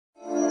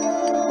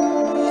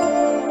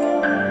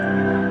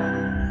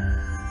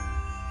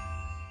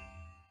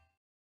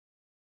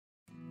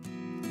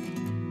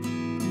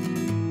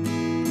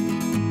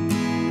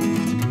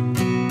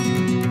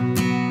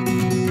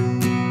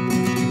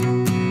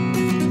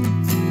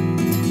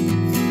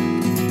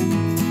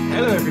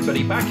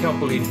everybody, Backyard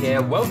Bullion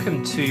here.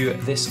 Welcome to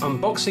this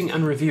unboxing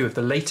and review of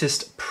the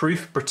latest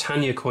proof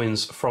Britannia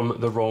coins from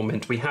the Royal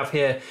Mint. We have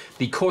here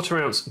the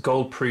 1/4 ounce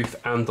gold proof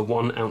and the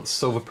 1 ounce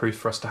silver proof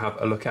for us to have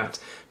a look at,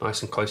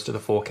 nice and close to the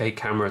 4K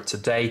camera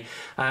today.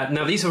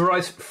 Now these have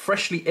arrived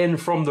freshly in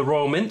from the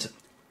Royal Mint.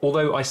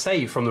 Although I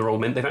say from the Royal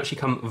Mint, they've actually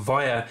come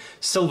via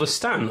Silver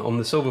Stan on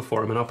the Silver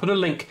Forum, and I'll put a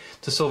link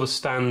to Silver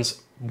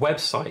Stan's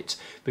website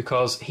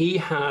because he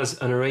has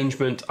an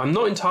arrangement. I'm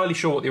not entirely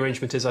sure what the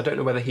arrangement is. I don't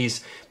know whether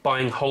he's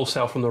buying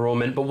wholesale from the Royal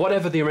Mint, but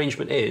whatever the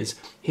arrangement is,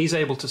 he's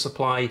able to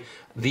supply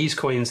these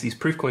coins, these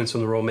proof coins from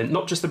the Royal Mint,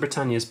 not just the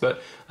Britannias,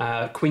 but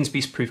Queen's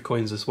Beast proof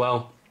coins as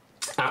well,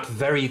 at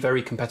very,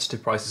 very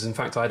competitive prices. In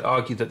fact, I'd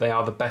argue that they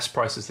are the best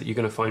prices that you're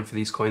going to find for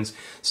these coins.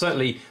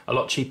 Certainly a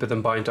lot cheaper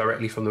than buying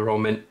directly from the Royal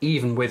Mint,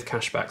 even with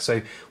cashback.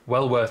 So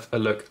well worth a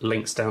look.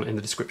 Links down in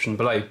the description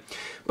below.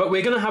 But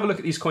we're going to have a look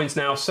at these coins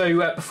now.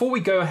 So before we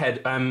go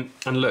ahead and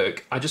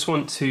look, I just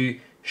want to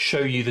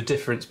show you the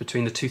difference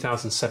between the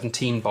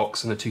 2017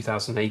 box and the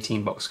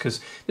 2018 box,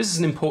 because this is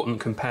an important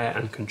compare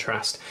and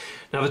contrast.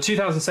 Now the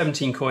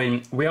 2017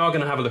 coin, we are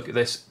going to have a look at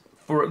this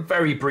for a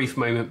very brief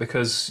moment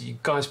because you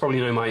guys probably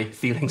know my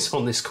feelings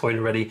on this coin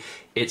already.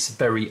 It's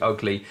very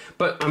ugly.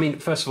 But I mean,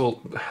 first of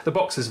all, the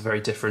boxes are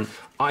very different.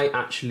 I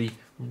actually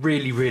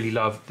really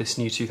love this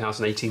new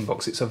 2018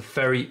 box. It's a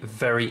very,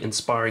 very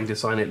inspiring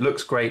design. It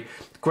looks great,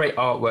 great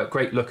artwork,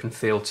 great look and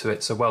feel to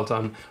it. So well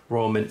done,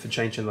 Royal Mint, for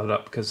changing that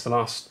up, because the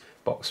last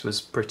box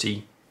was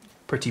pretty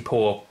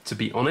poor, to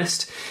be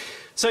honest.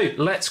 So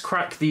let's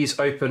crack these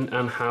open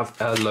and have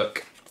a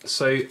look.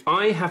 So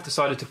I have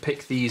decided to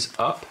pick these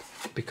up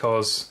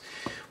because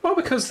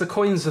the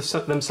coins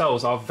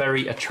themselves are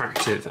very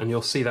attractive, and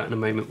you'll see that in a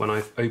moment when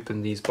I've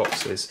opened these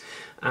boxes.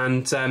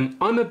 And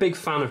I'm a big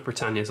fan of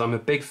Britannias. I'm a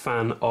big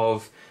fan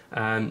of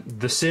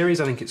the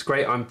series. I think it's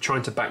great. I'm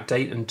trying to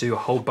backdate and do a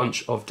whole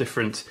bunch of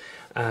different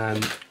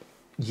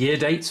year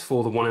dates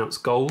for the 1 ounce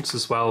golds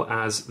as well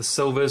as the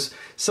silvers.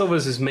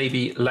 Silvers is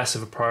maybe less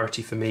of a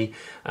priority for me,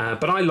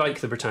 but I like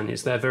the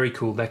Britannias. They're very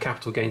cool. They're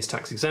capital gains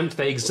tax exempt.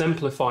 They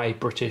exemplify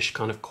British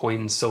kind of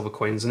coins, silver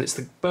coins, and it's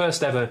the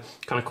first ever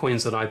kind of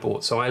coins that I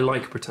bought. So I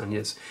like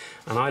Britannias,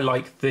 and I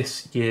like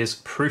this year's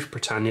proof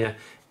Britannia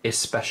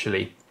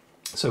especially.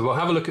 So we'll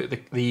have a look at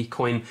the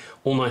coin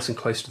all nice and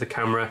close to the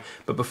camera,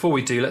 but before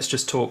we do, let's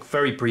just talk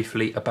very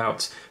briefly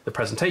about the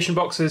presentation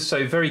boxes.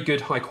 So very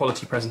good high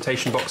quality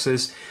presentation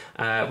boxes.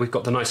 We've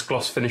got the nice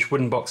gloss finish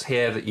wooden box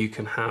here that you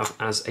can have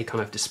as a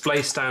kind of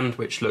display stand,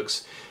 which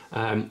looks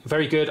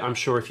very good. I'm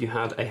sure if you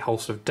had a whole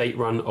sort of date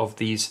run of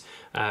these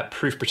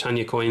proof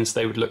Britannia coins,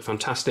 they would look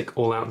fantastic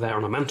all out there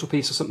on a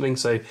mantelpiece or something.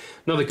 So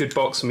another good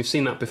box, and we've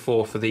seen that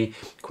before for the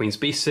Queen's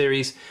Beast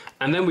series.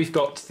 And then we've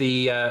got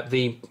the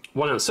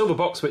 1 ounce silver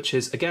box, which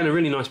is again a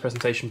really nice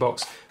presentation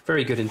box,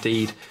 very good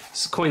indeed.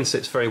 This coin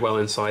sits very well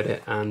inside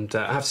it, and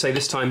I have to say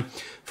this time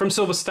from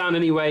Silver Stan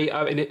anyway,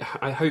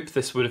 I hope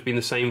this would have been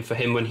the same for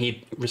him when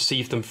he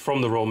received them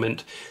from the Royal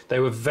Mint. They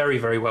were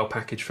very well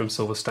packaged from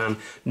Silver Stan,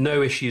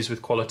 no issues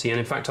with quality, and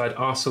in fact I'd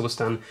asked Silver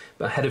Stan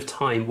ahead of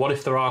time, what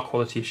if there are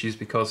quality issues,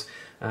 because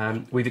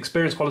we've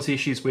experienced quality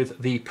issues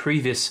with the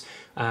previous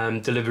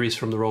deliveries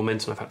from the Royal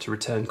Mint, and I've had to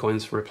return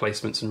coins for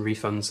replacements and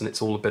refunds, and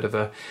it's all a bit of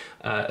a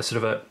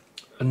sort of a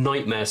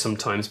nightmare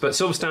sometimes. But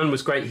Silver Stan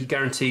was great. He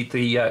guaranteed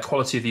the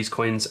quality of these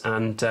coins,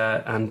 and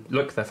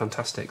look, they're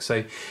fantastic.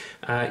 So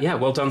yeah,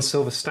 well done,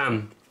 Silver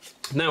Stan.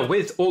 Now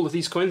with all of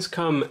these coins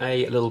come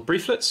a little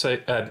brieflet. So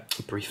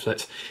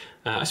brieflet,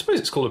 I suppose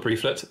it's called a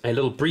brieflet, a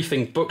little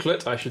briefing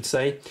booklet, I should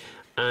say.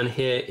 And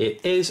here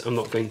it is. I'm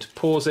not going to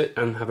pause it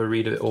and have a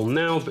read of it all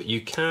now, but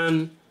you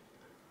can.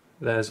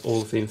 There's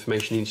all of the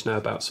information you need to know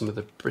about some of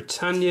the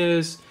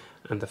Britannias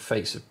and the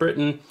face of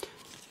Britain.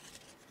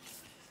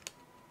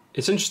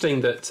 It's interesting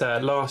that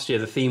last year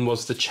the theme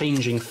was the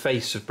changing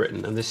face of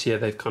Britain, and this year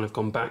they've kind of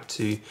gone back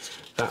to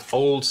that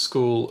old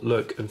school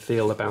look and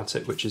feel about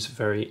it, which is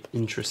very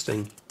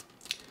interesting.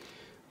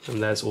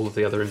 And there's all of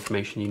the other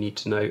information you need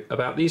to know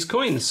about these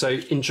coins, so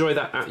enjoy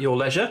that at your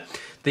leisure.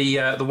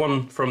 The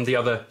one from the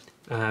other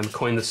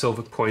coin, the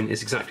silver coin,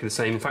 is exactly the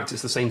same. In fact,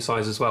 it's the same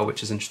size as well,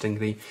 which is interesting.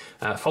 The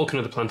Falcon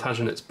of the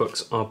Plantagenets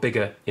books are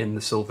bigger in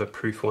the silver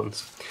proof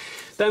ones.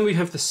 Then we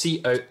have the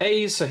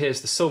COAs. So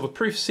here's the silver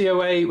proof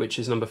COA, which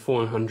is number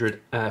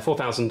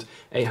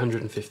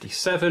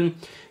 4,857.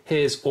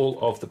 Here's all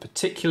of the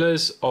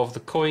particulars of the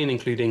coin,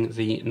 including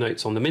the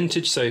notes on the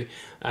mintage. So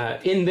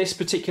in this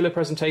particular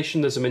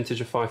presentation, there's a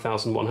mintage of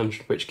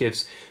 5,100, which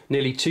gives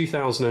nearly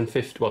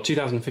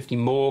 2,050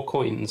 more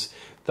coins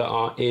that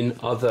are in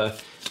other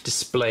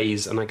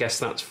displays. And I guess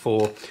that's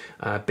for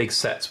big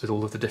sets with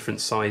all of the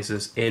different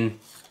sizes in.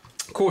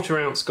 1/4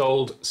 ounce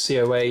gold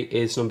COA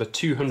is number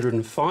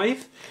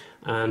 205,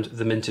 and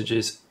the mintage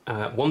is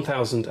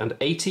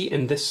 1,080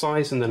 in this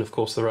size, and then of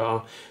course there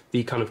are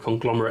the kind of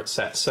conglomerate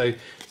sets. So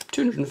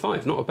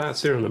 205, not a bad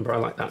serial number, I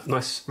like that.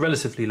 Nice,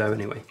 relatively low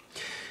anyway.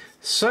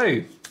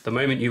 So the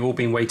moment you've all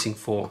been waiting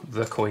for,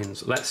 the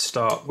coins. Let's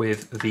start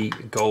with the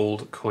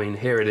gold coin.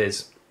 Here it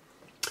is.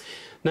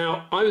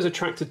 Now, I was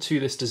attracted to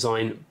this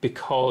design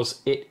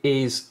because it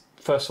is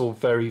first of all,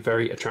 very,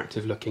 very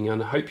attractive looking,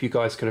 and I hope you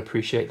guys can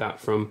appreciate that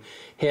from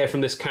here,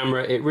 from this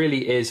camera. It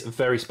really is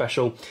very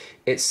special.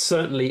 It's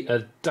certainly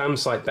a damn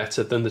sight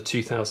better than the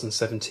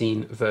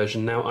 2017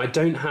 version. Now, I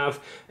don't have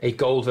a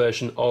gold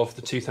version of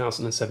the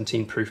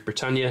 2017 Proof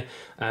Britannia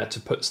to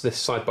put this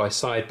side by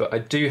side, but I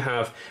do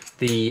have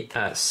the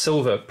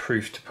silver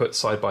Proof to put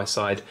side by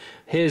side.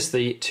 Here's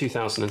the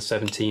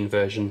 2017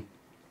 version,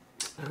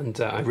 and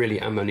I really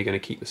am only going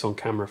to keep this on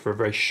camera for a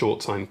very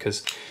short time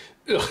because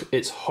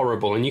it's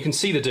horrible, and you can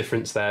see the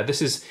difference there.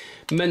 This is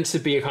meant to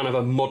be a kind of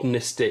a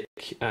modernistic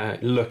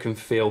look and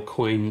feel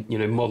coin, you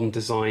know, modern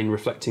design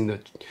reflecting the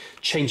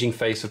changing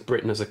face of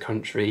Britain as a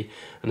country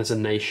and as a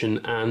nation,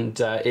 and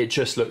it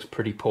just looks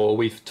pretty poor.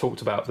 We've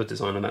talked about the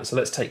design on that, so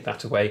let's take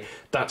that away.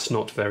 That's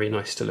not very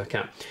nice to look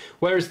at.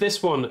 Whereas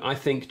this one, I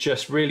think,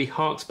 just really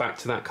harks back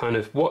to that kind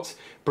of what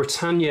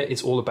Britannia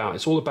is all about.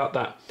 It's all about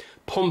that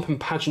pomp and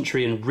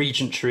pageantry and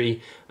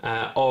regency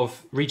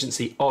of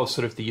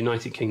sort of the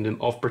United Kingdom,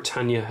 of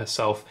Britannia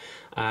herself,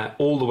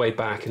 all the way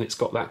back, and it's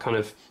got that kind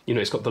of, you know,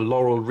 it's got the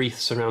laurel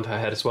wreaths around her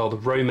head as well, the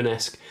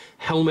Romanesque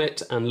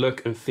helmet and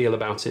look and feel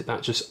about it,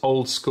 that just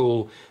old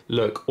school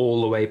look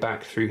all the way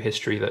back through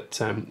history that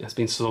has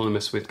been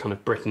synonymous with kind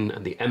of Britain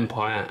and the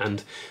empire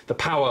and the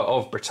power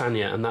of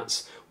Britannia, and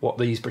that's what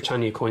these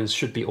Britannia coins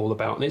should be all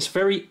about. And it's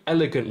very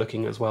elegant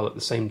looking as well at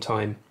the same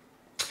time.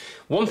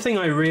 One thing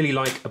I really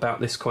like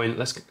about this coin,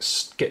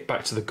 let's get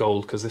back to the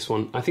gold, because this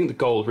one, I think the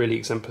gold really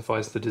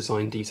exemplifies the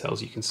design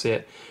details. You can see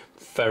it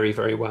very,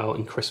 very well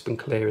and crisp and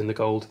clear in the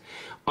gold.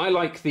 I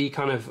like the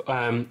kind of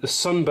the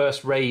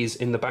sunburst rays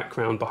in the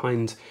background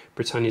behind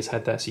Britannia's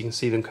head there, so you can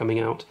see them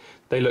coming out.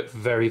 They look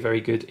very, very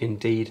good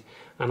indeed,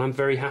 and I'm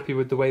very happy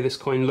with the way this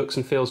coin looks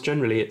and feels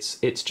generally.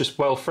 It's just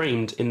well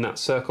framed in that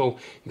circle.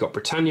 You've got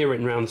Britannia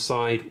written around the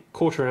side,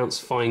 quarter ounce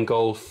fine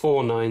gold,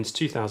 4 9s,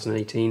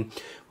 2018.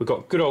 We've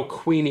got good old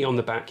Queenie on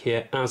the back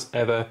here, as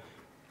ever.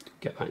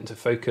 Get that into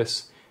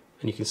focus.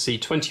 And you can see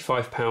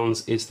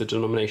 £25 is the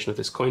denomination of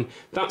this coin.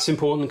 That's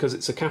important because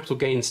it's a capital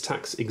gains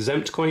tax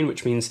exempt coin,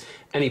 which means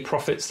any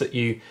profits that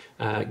you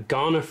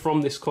garner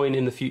from this coin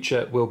in the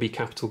future will be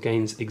capital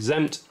gains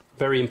exempt.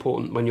 Very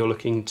important when you're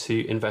looking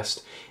to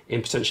invest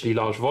in potentially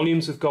large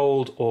volumes of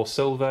gold or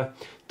silver.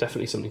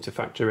 Definitely something to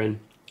factor in.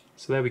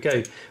 So there we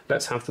go.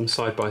 Let's have them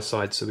side by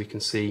side so we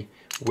can see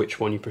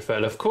which one you prefer.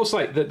 Now, of course,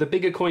 like the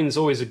bigger coins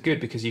always are good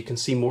because you can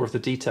see more of the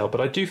detail,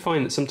 but I do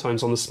find that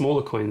sometimes on the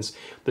smaller coins,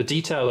 the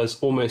detail is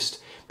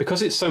almost,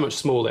 because it's so much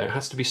smaller, it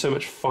has to be so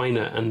much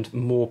finer and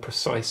more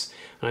precise.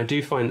 And I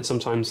do find that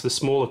sometimes the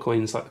smaller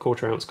coins, like the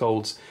quarter ounce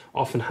golds,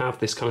 often have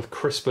this kind of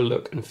crisper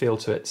look and feel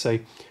to it. So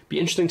it'd be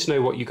interesting to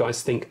know what you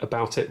guys think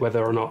about it,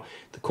 whether or not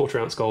the quarter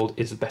ounce gold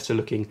is better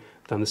looking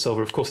than the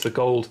silver. Of course, the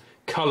gold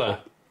colour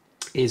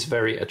is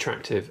very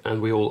attractive,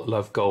 and we all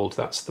love gold.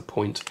 That's the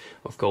point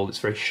of gold. It's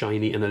very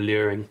shiny and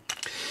alluring.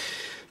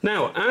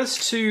 Now,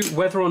 as to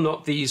whether or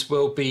not these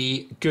will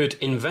be good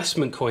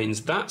investment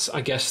coins, that's, I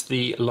guess,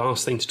 the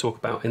last thing to talk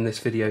about in this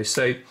video.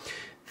 So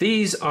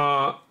these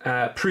are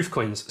proof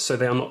coins, so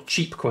they are not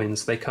cheap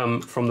coins. They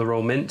come from the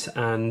Royal Mint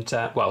and,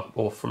 well,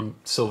 or from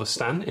Silver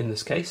Stan in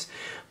this case,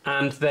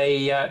 and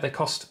they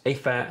cost a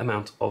fair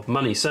amount of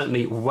money,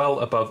 certainly well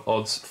above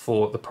odds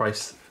for the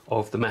price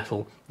of the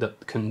metal that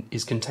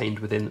is contained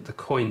within the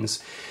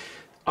coins.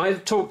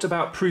 I've talked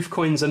about proof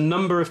coins a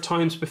number of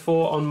times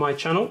before on my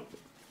channel,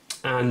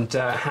 and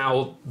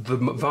how the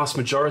vast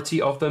majority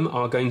of them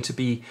are going to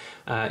be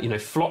you know,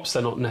 flops.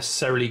 They're not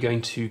necessarily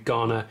going to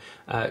garner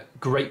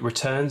great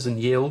returns and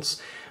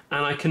yields,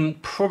 and I can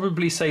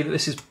probably say that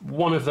this is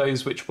one of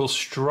those which will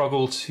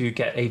struggle to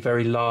get a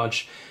very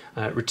large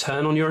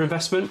return on your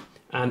investment.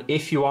 And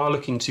if you are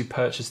looking to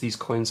purchase these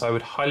coins, I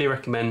would highly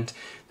recommend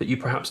that you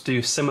perhaps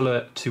do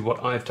similar to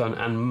what I've done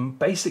and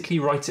basically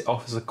write it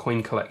off as a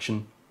coin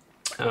collection,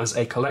 as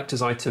a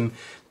collector's item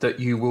that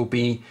you will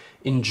be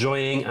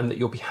enjoying and that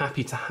you'll be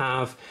happy to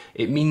have.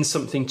 It means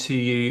something to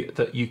you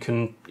that you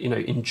can, you know,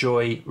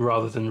 enjoy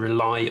rather than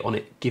rely on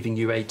it giving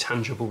you a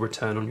tangible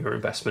return on your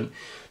investment.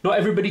 Not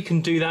everybody can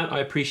do that, I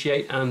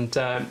appreciate, and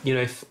you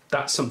know, if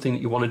that's something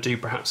that you want to do,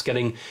 perhaps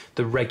getting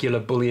the regular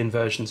bullion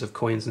versions of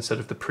coins instead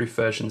of the proof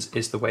versions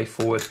is the way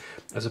forward,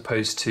 as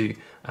opposed to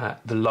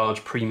the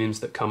large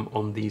premiums that come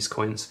on these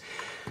coins.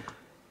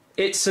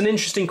 It's an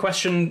interesting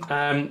question.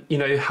 You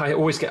know, I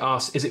always get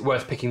asked, is it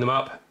worth picking them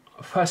up?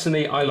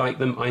 Personally, I like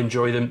them, I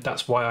enjoy them.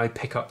 That's why I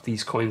pick up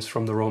these coins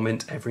from the Royal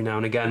Mint every now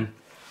and again.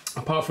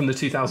 Apart from the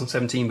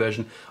 2017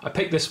 version, I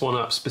picked this one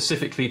up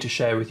specifically to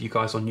share with you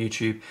guys on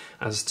YouTube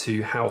as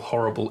to how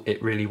horrible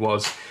it really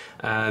was.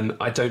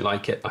 I don't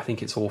like it. I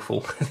think it's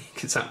awful. I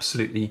think it's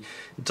absolutely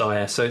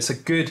dire. So it's a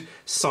good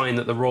sign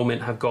that the Royal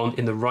Mint have gone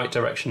in the right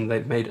direction.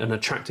 They've made an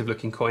attractive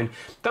looking coin.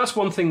 That's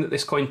one thing that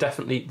this coin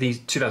definitely, the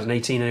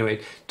 2018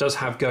 anyway, does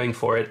have going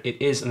for it.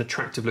 It is an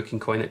attractive looking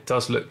coin. It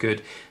does look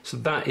good. So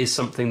that is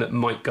something that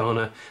might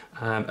garner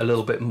a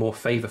little bit more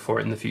favour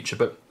for it in the future.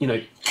 But, you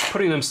know,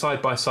 putting them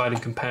side by side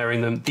and comparing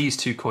them, these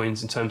two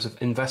coins in terms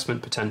of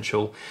investment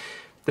potential,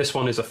 this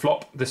one is a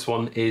flop. This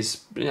one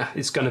is, yeah,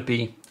 it's going to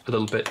be a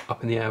little bit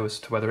up in the air as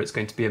to whether it's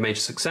going to be a major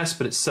success,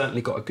 but it's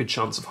certainly got a good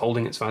chance of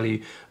holding its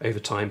value over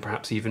time,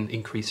 perhaps even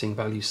increasing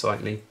value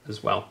slightly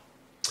as well.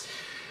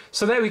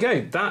 So there we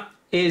go. That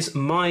is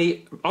my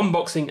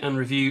unboxing and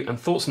review and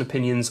thoughts and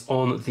opinions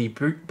on the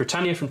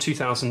Britannia from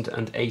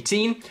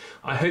 2018.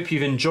 I hope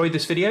you've enjoyed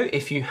this video.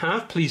 If you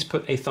have, please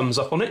put a thumbs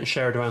up on it and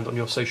share it around on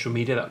your social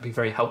media. That would be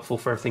very helpful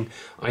for everything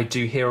I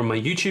do here on my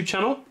YouTube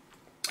channel.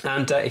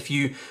 And if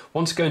you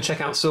want to go and check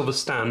out Silver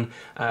Stan,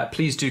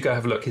 please do go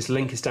have a look. His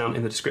link is down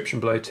in the description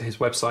below to his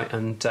website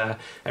and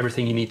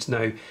everything you need to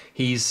know.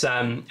 He's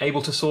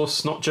able to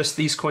source not just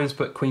these coins,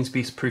 but Queen's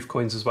Beast proof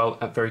coins as well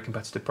at very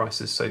competitive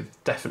prices, so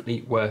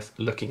definitely worth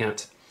looking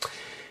at.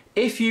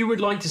 If you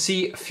would like to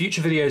see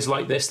future videos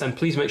like this, then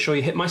please make sure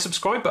you hit my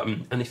subscribe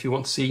button. And if you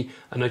want to see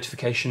a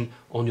notification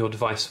on your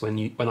device when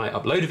I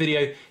upload a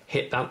video,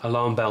 hit that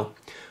alarm bell.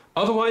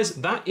 Otherwise,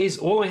 that is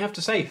all I have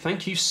to say.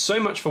 Thank you so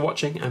much for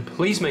watching, and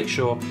please make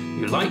sure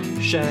you like,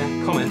 share,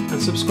 comment,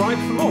 and subscribe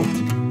for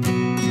more.